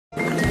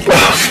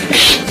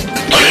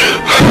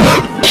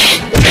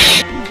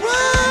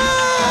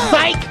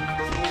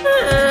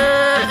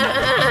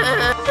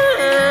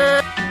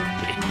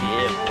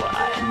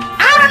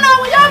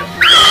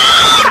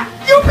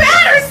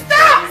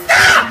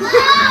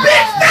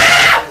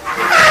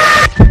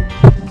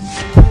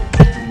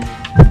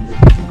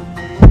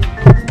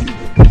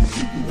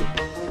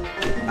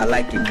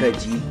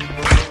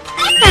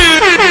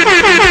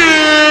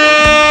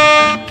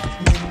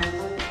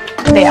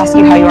ask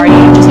you how you are,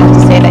 you just have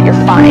to say that you're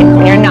fine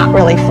when you're not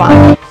really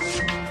fine.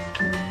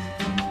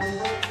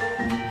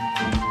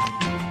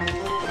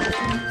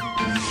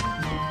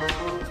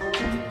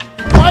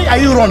 Why are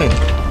you running?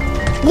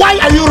 Why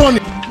are you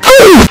running?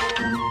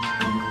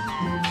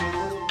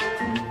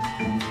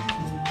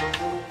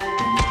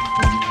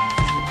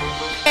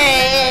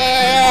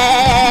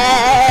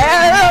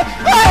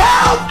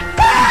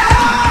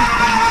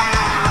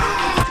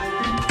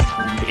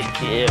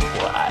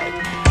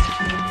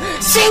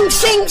 Sing,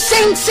 sing,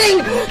 sing,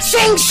 sing,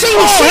 sing, sing,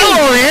 oh, sing.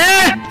 Hello,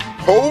 yeah?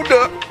 Hold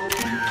up.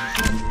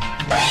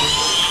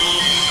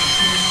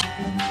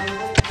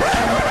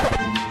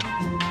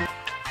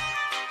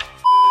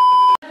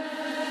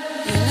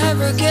 You'll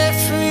never get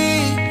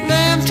free,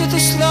 lamb to the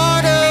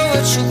slaughter.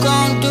 What you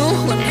gon' do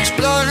when there's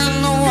blood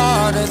in the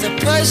water? The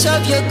price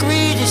of your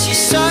greed is your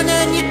son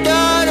and your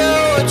daughter.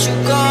 What you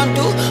gon'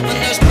 do when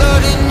there's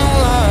blood in the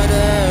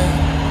water?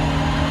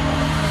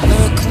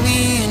 Look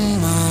me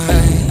in my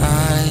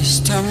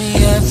eyes, tell me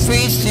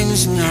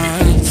everything's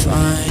not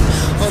fine.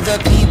 All the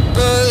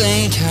people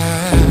ain't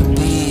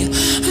happy,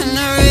 and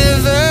the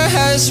river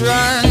has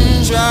run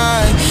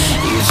dry.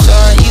 You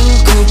thought you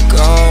could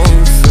go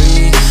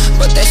free,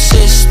 but the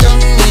system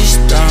is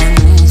done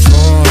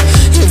for.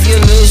 If you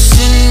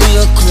listen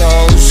real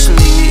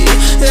closely,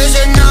 there's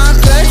a knock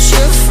at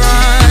your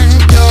front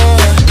door.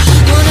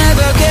 You'll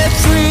never get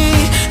free,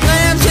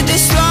 lamb to the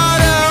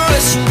slaughter.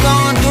 What you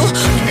gon' do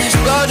when there's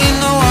blood in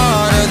the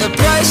water? The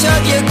price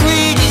of your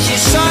greed is your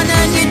son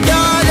and your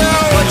daughter.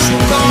 What you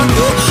gon'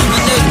 do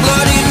when there's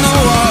blood in the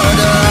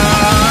water?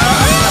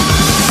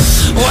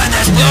 When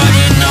there's blood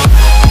in the water.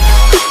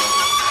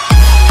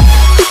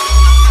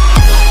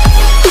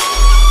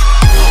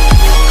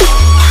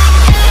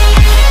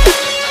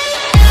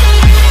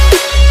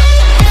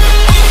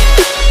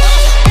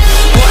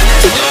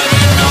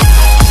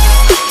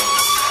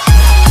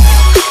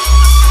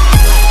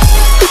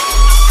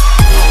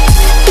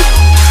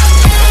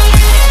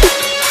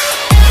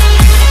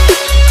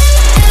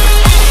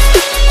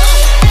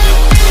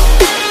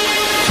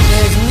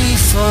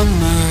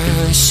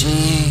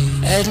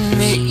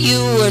 Admit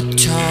you were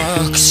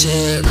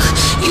toxic.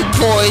 You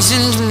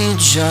poisoned me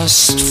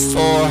just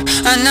for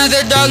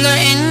another dollar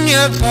in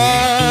your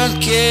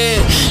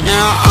pocket.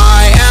 Now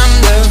I am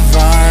the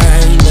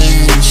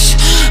violence,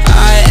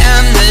 I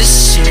am the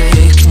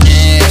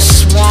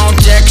sickness.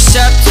 Won't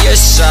accept your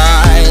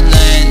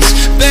silence,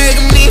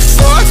 beg me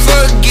for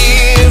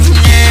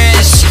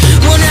forgiveness.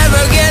 We'll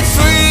never get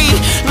free,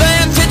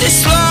 lamb to the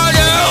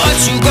slaughter. What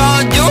you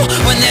gonna do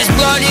when there's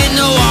blood in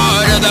the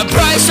water? The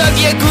price of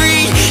your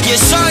greed, your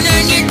son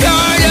and your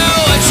daughter.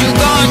 What you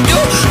gonna do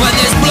when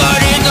there's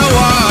blood in the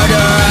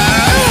water?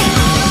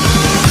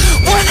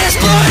 When there's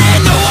blood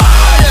in the water.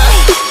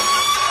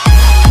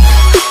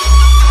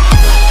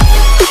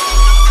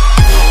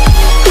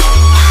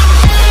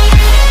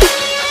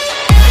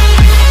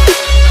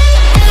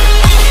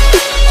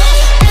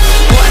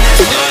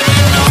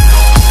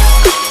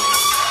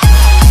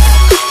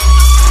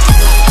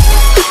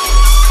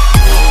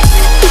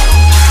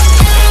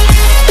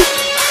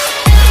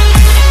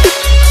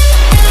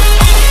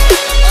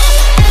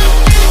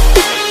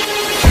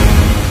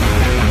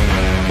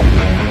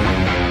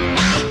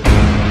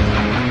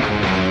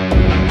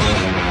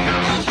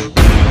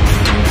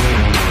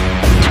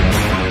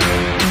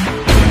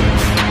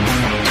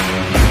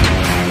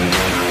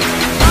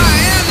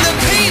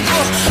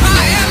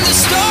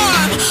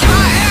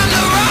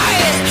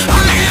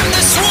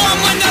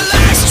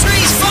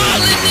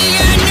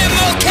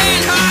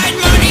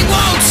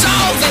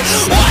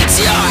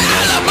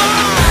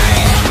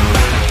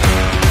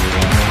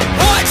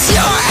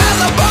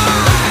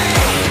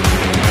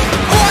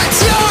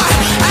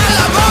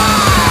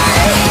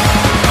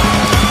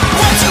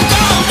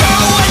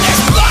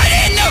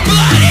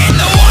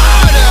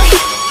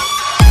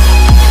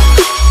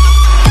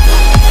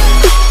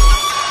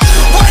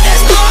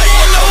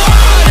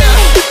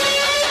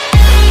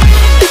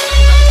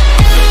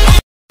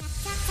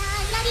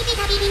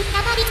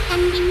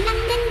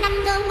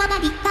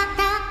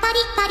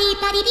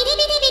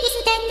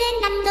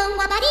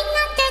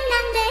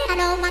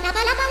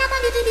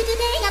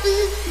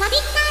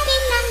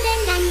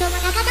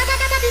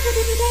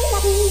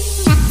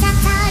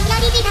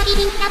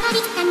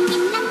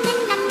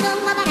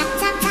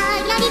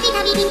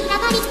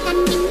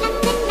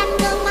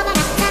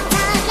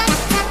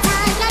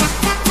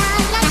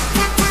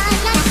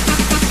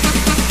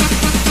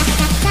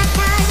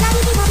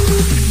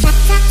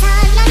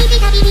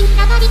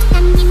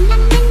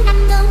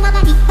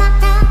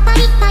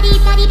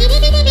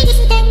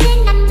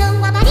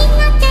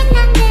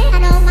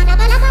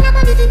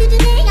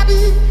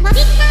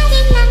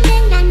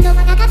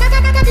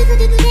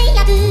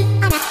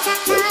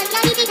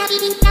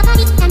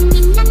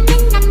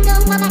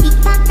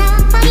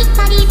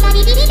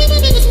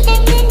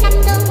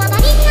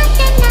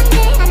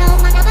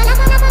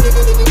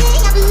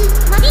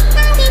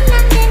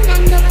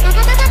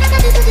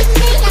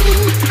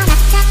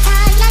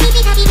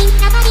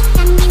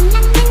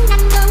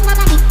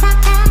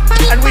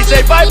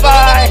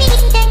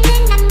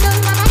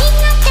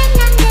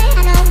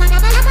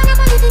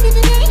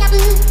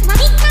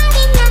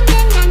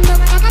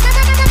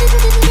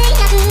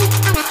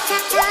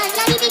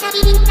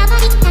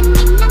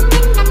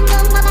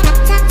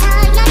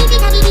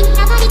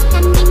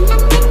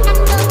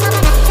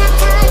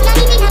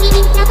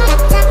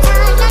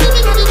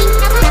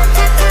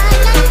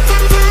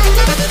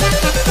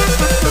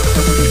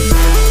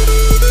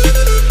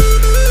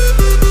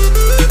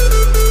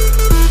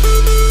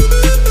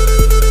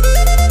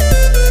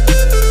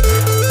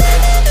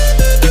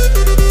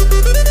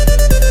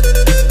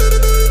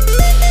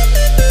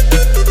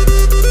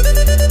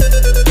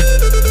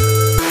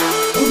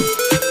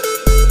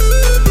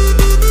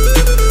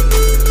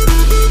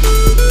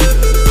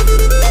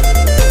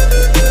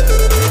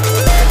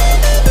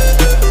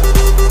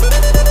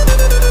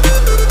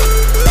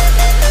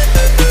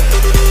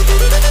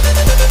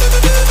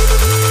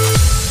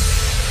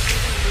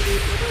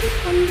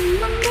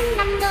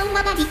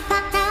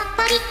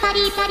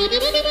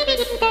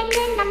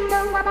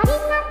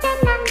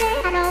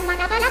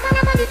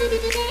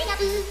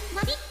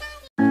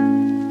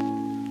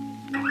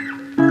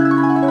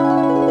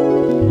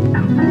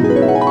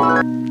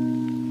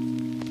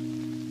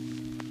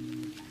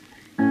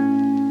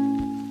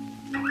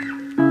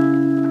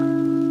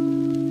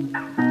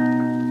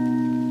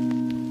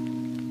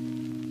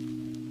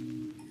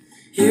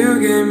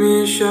 gave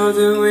me a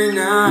shoulder when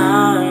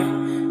I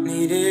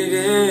needed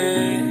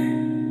it.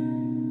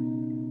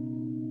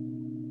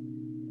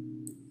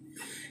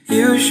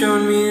 You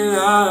showed me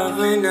love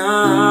when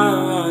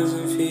I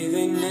wasn't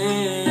feeling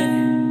it.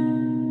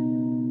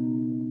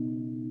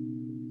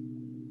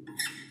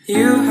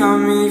 You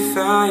helped me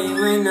fight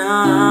when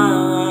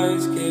I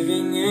was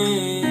giving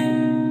in.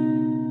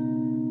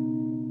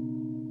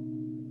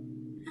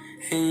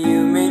 And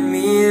you made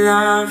me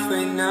laugh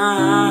when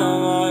I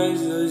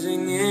was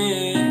losing it.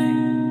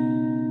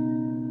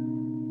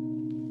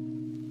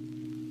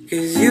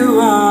 'Cause you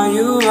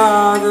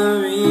are the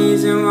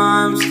reason why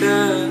I'm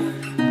still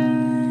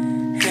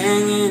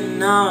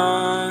hanging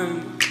on.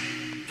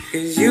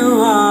 'Cause you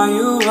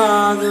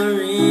are the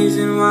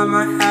reason why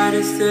my head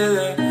is still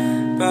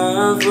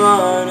above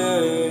water.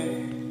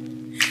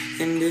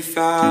 And if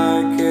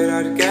I could,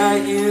 I'd get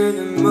you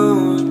the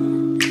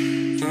moon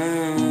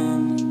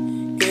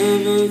and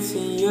give it to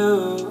you.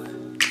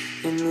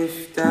 And if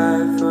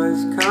death was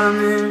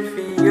coming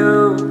for you,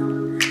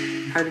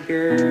 I'd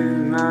give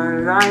my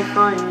life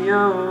on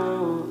you.